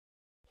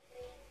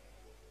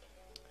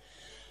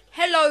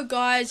Hello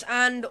guys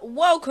and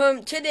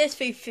welcome to this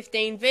FIFA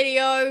 15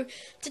 video.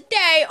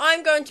 Today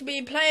I'm going to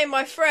be playing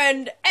my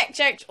friend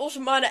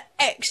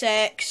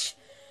XXawesomeminerXX.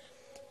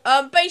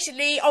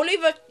 Basically I'll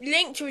leave a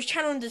link to his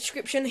channel in the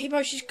description. He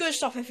posts his good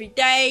stuff every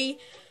day.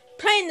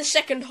 Playing the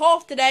second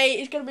half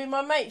today is going to be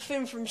my mate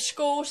Finn from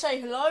school.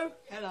 Say hello.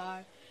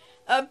 Hello.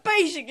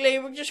 Basically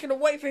we're just going to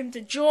wait for him to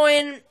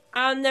join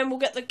and then we'll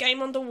get the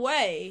game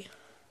underway.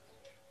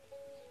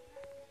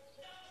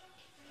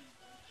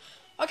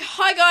 Okay,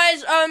 hi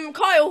guys,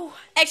 Kyle,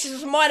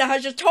 XXawesomeminerXX,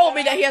 has just told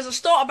me that he has a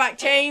starter back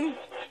team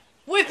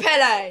with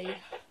Pele,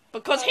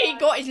 because he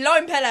got his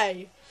loan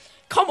Pele.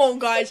 Come on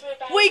guys,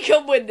 we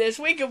can win this,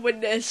 we can win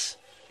this.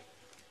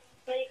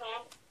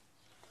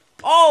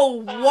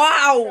 Oh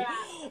wow,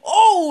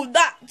 oh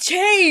that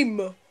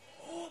team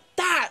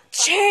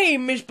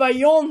is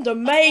beyond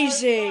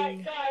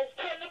amazing. Guys,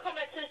 put in the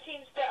comments whose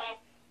team's better.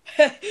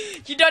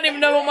 You don't even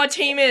know what my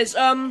team is.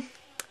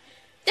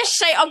 Let's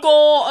say I've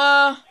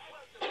got,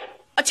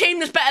 a team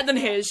that's better than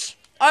his.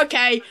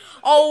 Okay,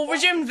 I'll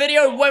resume the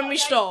video when we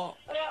start.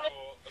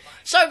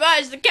 So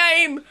guys, the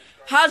game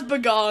has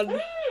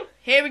begun.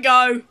 Here we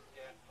go.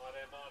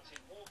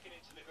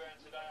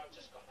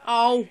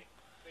 Oh.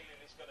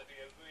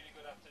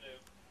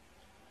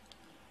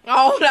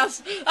 Oh,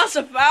 that's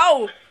a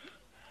foul.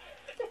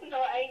 No,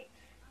 it ain't.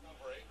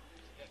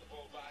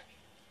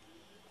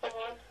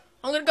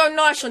 I'm gonna go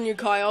nice on you,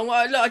 Kyle.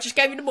 Look, I just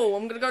gave you the ball.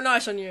 I'm gonna go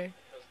nice on you.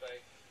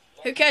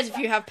 Who cares if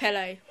you have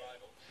Pele?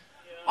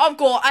 I've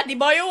got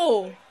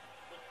Adebayor.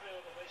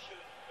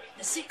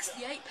 The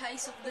 68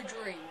 pace of the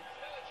dream.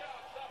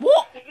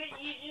 What? You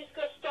just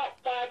got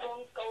stopped by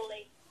everyone's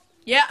goalie.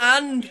 Yeah,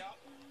 and...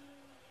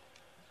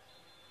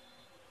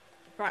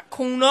 Right,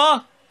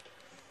 corner.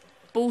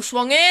 Ball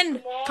swung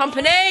in.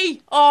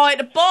 Company. Oh, at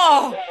the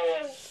bar.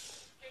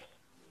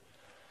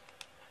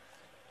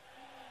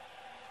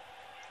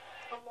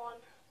 Come on.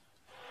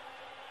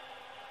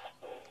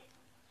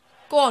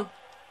 Go on.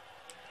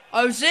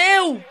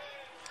 Ozil.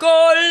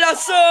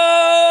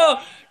 Golazo!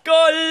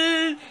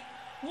 Goal!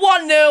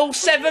 1-0,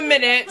 7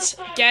 minutes.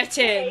 Get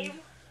in.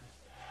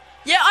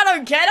 Yeah, I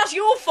don't care. That's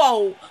your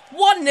fault.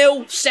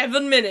 1-0,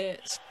 7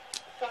 minutes.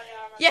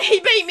 Yeah, he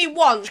beat me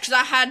once because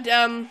I had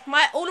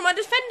all of my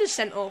defenders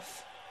sent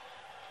off.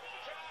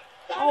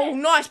 Oh,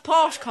 nice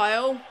pass,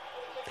 Kyle.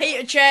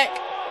 Peter Cech.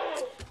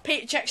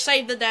 Peter Cech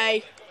saved the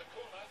day.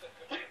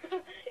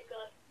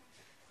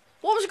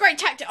 What was a great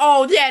tactic?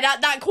 Oh, yeah,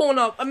 that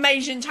corner.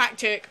 Amazing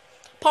tactic.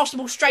 Pass the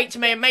ball straight to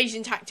me.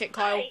 Amazing tactic,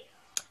 Kyle.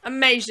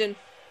 Amazing.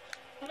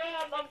 No,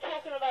 I'm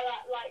talking about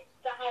that, like,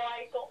 how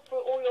I got through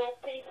all your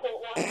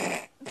people.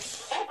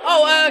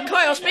 Oh,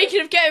 Kyle,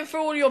 speaking of getting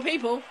through all your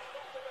people.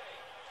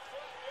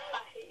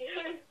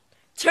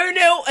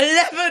 2-0,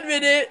 11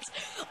 minutes.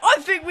 I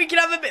think we can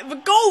have a bit of a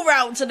goal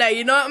route today,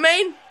 you know what I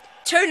mean?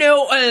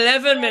 2-0,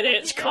 11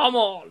 minutes. Come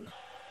on.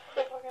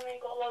 Got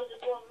loads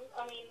of goals.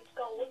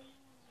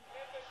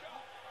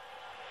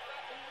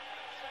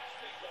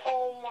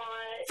 Oh my.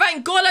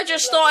 Thank God I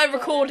just started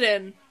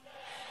recording.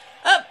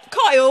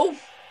 Kyle,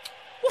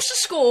 what's the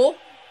score? 3-0.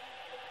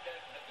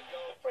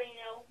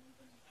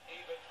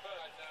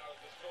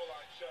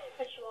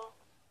 Yes, you are.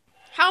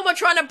 How am I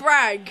trying to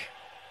brag?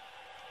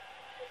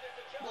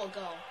 What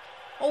goal?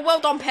 Oh, well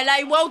done,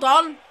 Pele. Well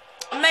done.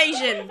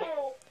 Amazing.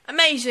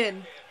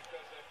 Amazing.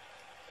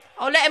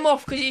 I'll let him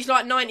off because he's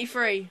like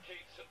 93.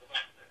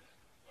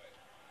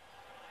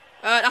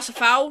 That's a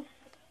foul.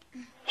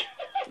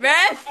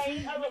 Ref?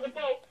 Hey, I got the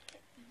ball.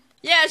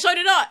 Yeah, so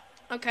did I.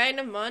 Okay,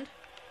 never mind.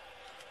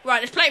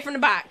 Right, let's play it from the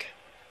back.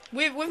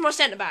 With my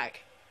centre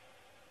back.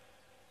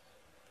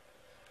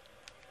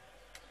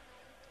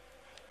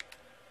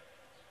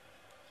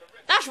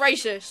 That's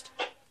racist.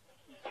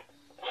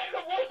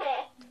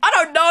 I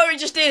don't know, it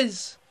just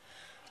is.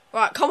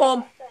 Right, come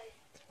on.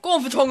 Go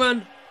on for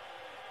Tongan.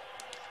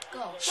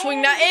 Go.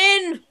 Swing that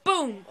in.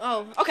 Boom.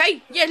 Oh,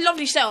 okay. Yeah,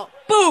 lovely setup.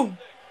 Boom.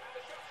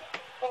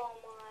 Oh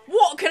my.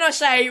 What can I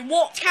say?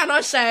 What can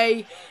I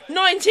say?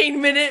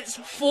 19 minutes,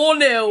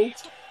 4-0.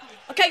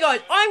 Okay,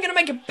 guys, I'm going to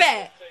make a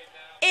bet.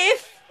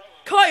 If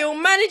Kyle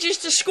manages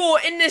to score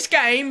in this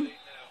game,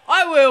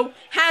 I will,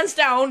 hands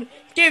down,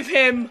 give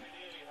him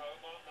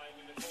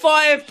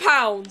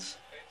 £5.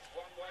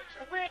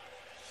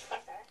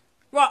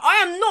 Right,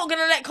 I am not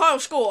going to let Kyle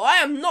score. I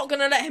am not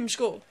going to let him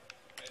score.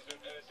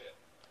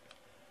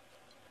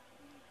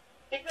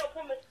 He's not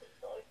promised this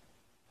though.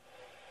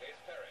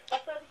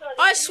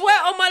 I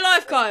swear on my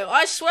life, Kyle.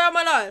 I swear on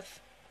my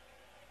life.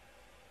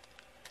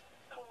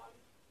 Come on.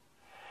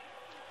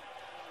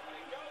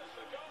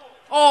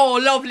 Oh,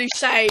 lovely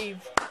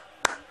save.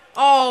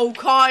 Oh,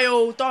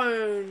 Kyle,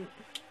 don't.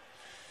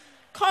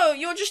 Kyle,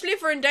 you're just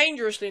living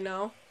dangerously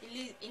now.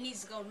 He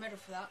needs a gold medal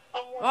for that.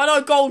 I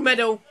know, gold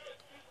medal.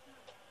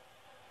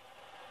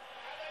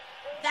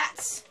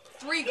 That's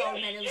 3 gold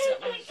medals You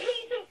at least.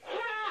 piece of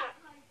crap!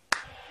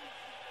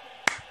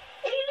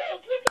 He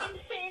looks like him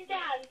sitting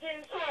down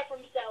doing sorry for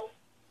himself.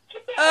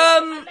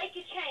 Um, Make a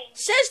change.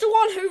 Says the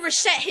one who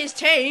reset his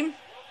team.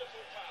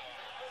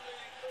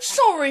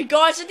 Sorry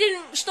guys, I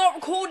didn't start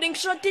recording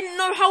because I didn't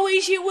know how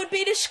easy it would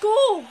be to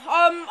score.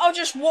 I'll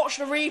just watch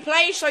the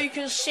replay so you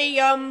can see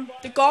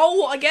the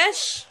goal, I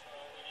guess.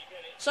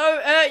 So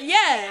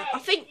yeah, I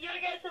think. You're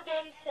against the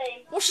wrong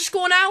team. What's the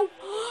score now?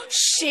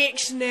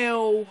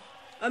 6-0.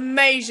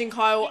 Amazing,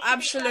 Kyle.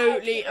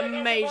 Absolutely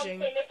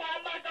amazing. If I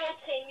had my goal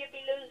team, you'd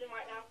be losing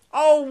right now.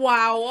 Oh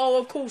wow. Oh,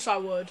 of course I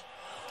would.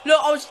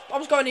 Look, I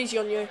was going easy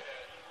on you.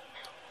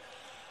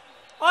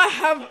 I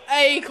have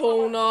a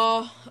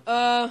corner.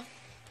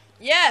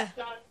 Yeah.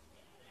 No.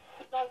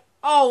 No.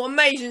 Oh,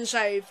 amazing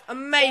save.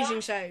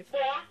 Amazing save.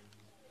 Yeah.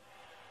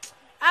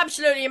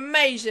 Absolutely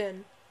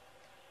amazing.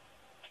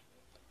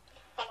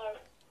 Hello.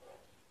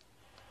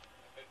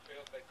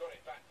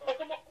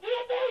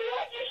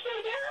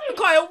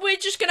 Kyle, we're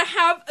just going to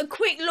have a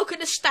quick look at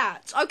the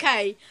stats.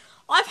 Okay,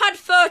 I've had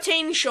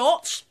 13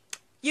 shots.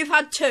 You've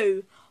had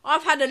 2.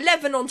 I've had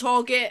 11 on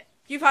target.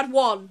 You've had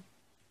 1.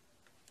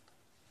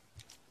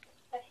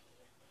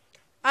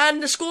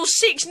 And the score's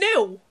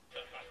 6-0.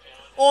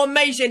 Oh,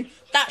 amazing.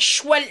 That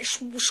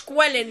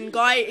Swelling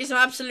guy is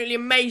absolutely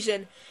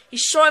amazing.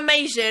 He's so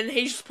amazing,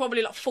 he's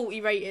probably like 40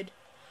 rated.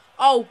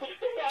 Oh,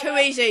 too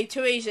easy,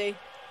 too easy.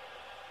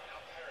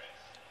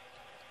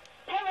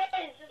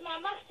 Perez is my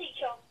maths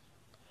teacher.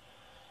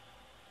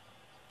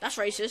 That's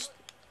racist.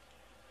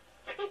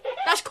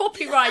 That's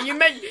copyright. You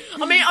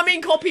I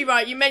mean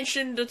copyright. You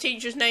mentioned the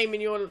teacher's name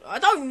in your. I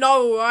don't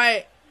know,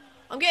 right?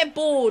 I'm getting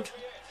bored.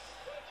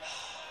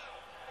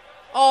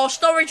 Oh,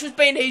 Storage was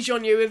being easy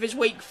on you with his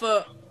weak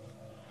foot.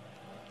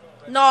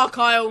 Nah,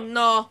 Kyle,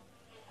 nah.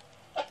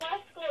 If I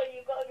score,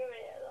 you've got to give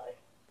it though.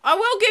 I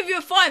will give you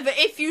a 5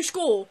 if you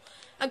score.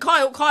 And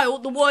Kyle,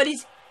 the word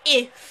is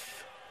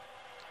if.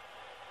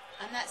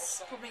 And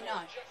that's probably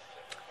no.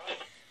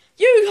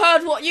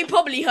 You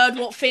probably heard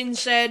what Finn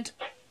said.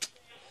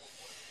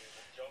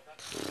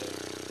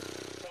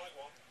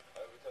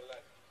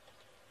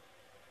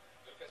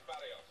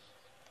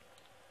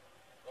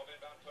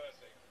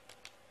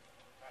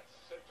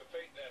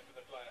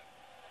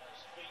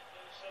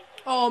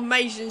 Oh,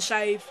 amazing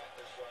save.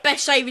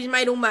 Best save he's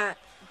made all match.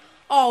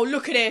 Oh,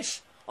 look at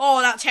this. Oh,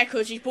 that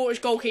Tekkers. He's brought his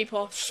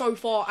goalkeeper so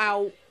far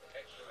out.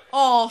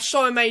 Oh,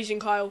 so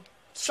amazing, Kyle.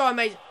 So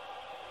amazing.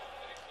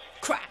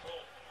 Crap.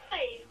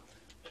 Hey,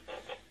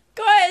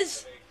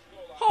 Guys,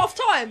 half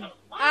time.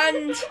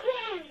 And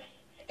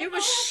it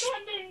was... if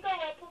one didn't go,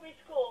 I'd probably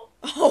score.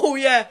 Oh,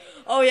 yeah.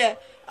 Oh, yeah.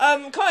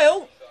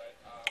 Kyle,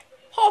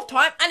 half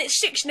time. And it's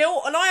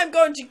 6-0. And I am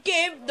going to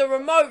give the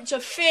remote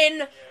to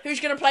Finn, who's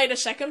going to play the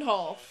second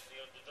half.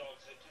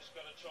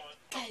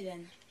 Okay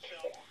then.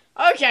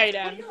 Okay,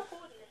 then.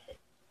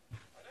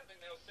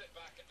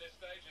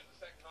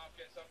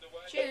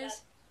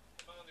 Cheers.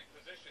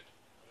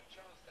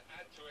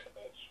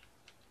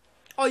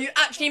 Oh, you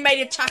actually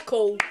made a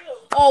tackle.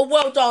 Oh,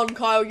 well done,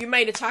 Kyle. You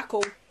made a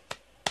tackle.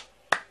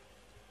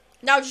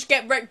 Now just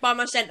get wrecked by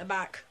my centre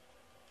back.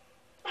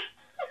 I'd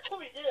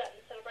probably do that in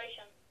the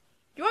celebration.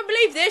 You won't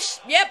believe this.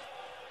 Yep.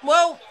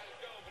 Well,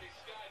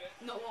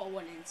 Not what I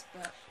wanted,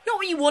 but not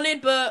what you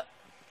wanted, but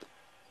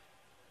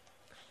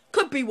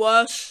could be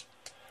worse.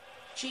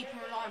 cheap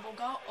and reliable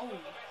goal. Oh,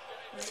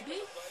 maybe.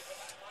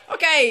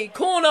 Okay,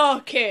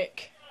 corner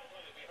kick.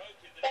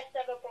 Best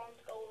ever bronze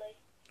goalie.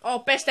 Oh,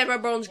 best ever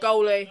bronze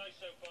goalie.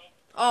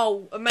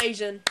 Oh,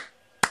 amazing.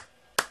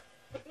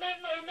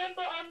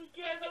 Remember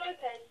Diego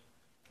Lopez?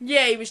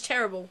 Yeah, he was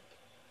terrible.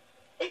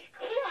 It's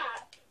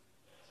crap.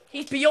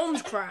 He's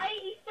beyond crap.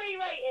 83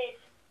 rated.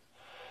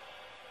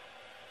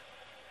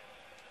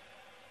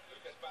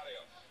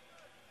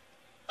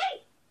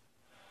 Hey!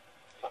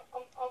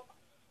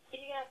 Is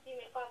he gonna have to give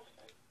me a 5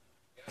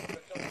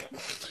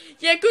 then?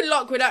 Yeah, good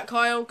luck with that,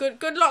 Kyle.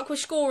 Good luck with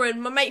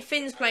scoring. My mate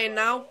Finn's playing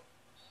now.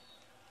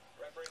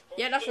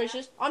 Yeah, that's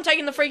racist. I'm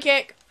taking the free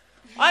kick.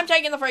 I'm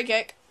taking the free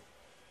kick.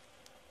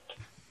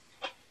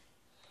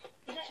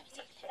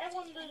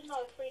 Everyone does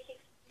know free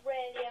kicks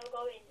rarely ever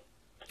go in.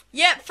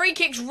 Yeah, free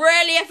kicks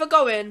rarely ever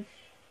go in.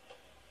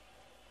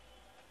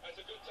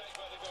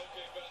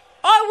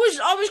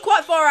 I was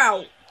quite far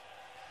out.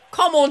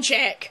 Come on,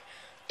 Czech.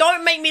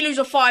 Don't make me lose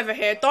a 5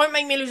 here. Don't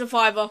make me lose a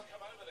 5.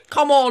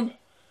 Come on.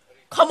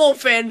 Come on,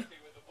 Finn.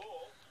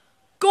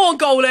 Go on,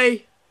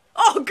 goalie.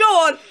 Oh, go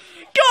on.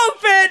 Go on,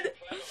 Finn.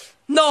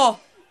 No.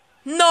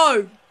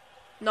 No.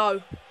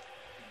 No.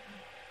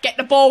 Get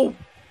the ball.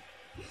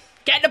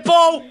 Get the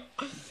ball.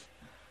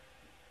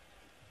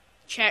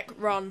 Check,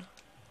 run.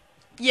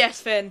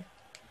 Yes, Finn.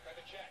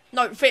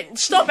 No, Finn,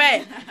 stop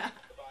it.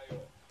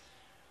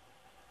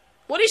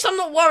 Well, at least I'm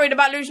not worried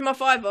about losing my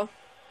 5.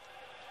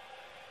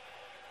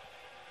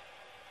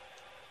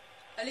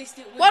 At least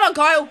it was Well done,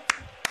 Kyle.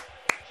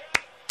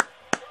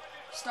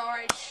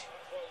 storage.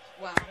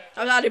 Wow.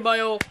 I was added by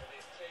all.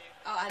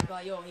 Oh, added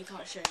by your. He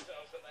can't shoot.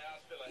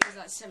 He's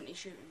like 70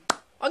 shooting.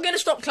 I'm going to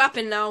stop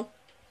clapping now.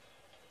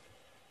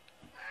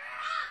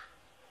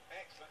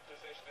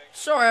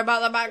 Sorry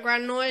about the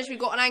background noise. We've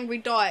got an angry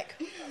dyke.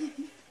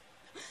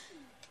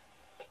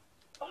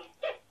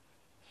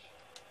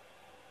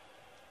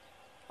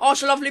 Oh,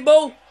 it's a lovely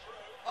ball.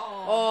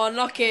 Oh. Oh,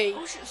 unlucky.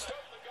 Oh, shit.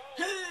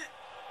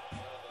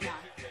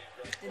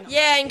 did not.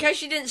 Yeah, in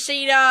case you didn't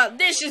see that,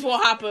 this is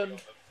what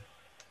happened.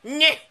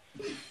 Nyeh.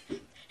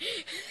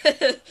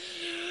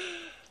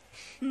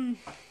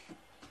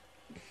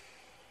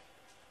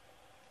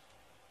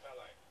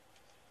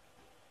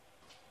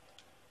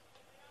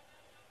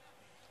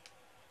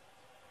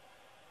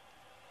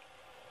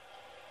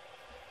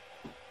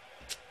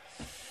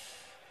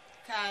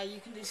 Okay, you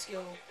can do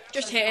skill.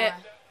 Just hit it.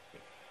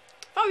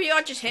 If I were you,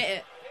 I'd just hit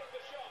it.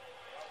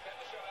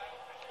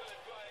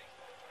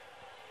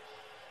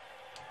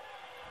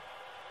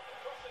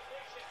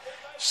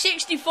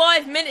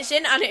 "65 minutes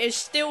in and it is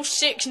still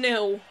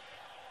 6-0.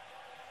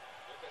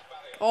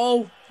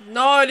 Oh,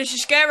 no, this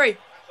is scary.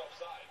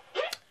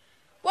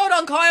 Well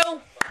done,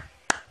 Kyle.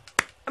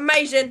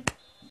 Amazing.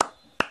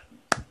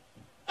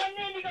 I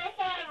nearly got a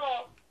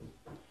final.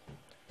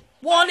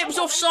 1, it was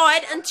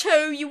offside, and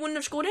 2, you wouldn't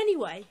have scored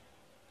anyway.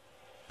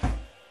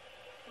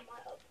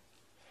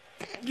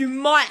 You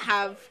might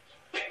have.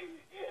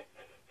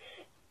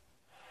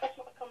 That's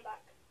not a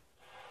comeback.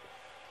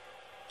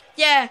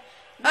 Yeah,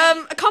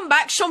 a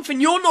comeback,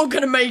 something you're not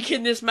going to make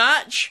in this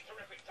match.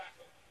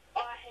 I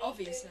hate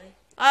Obviously.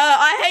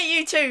 I hate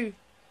you too,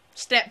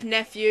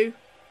 step-nephew.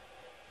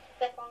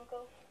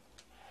 Step-uncle.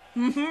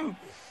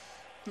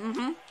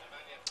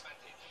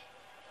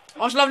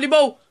 Oh, it's a lovely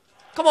ball.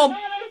 Come on.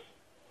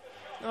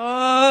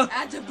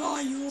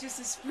 Adebayo. Just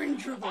a sprint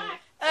dribble.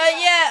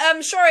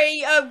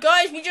 Sorry,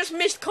 guys, we just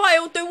missed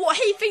Kyle do what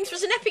he thinks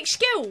was an epic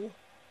skill.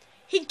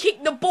 He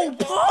kicked the ball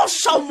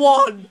past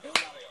someone.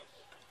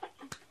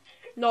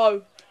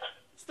 No.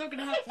 It's not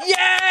gonna happen.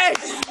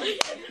 Yes!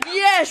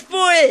 Yes,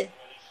 boy!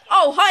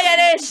 Oh, hi,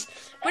 Ennis.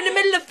 We're in the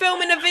middle of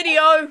filming a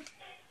video.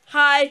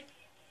 Hi.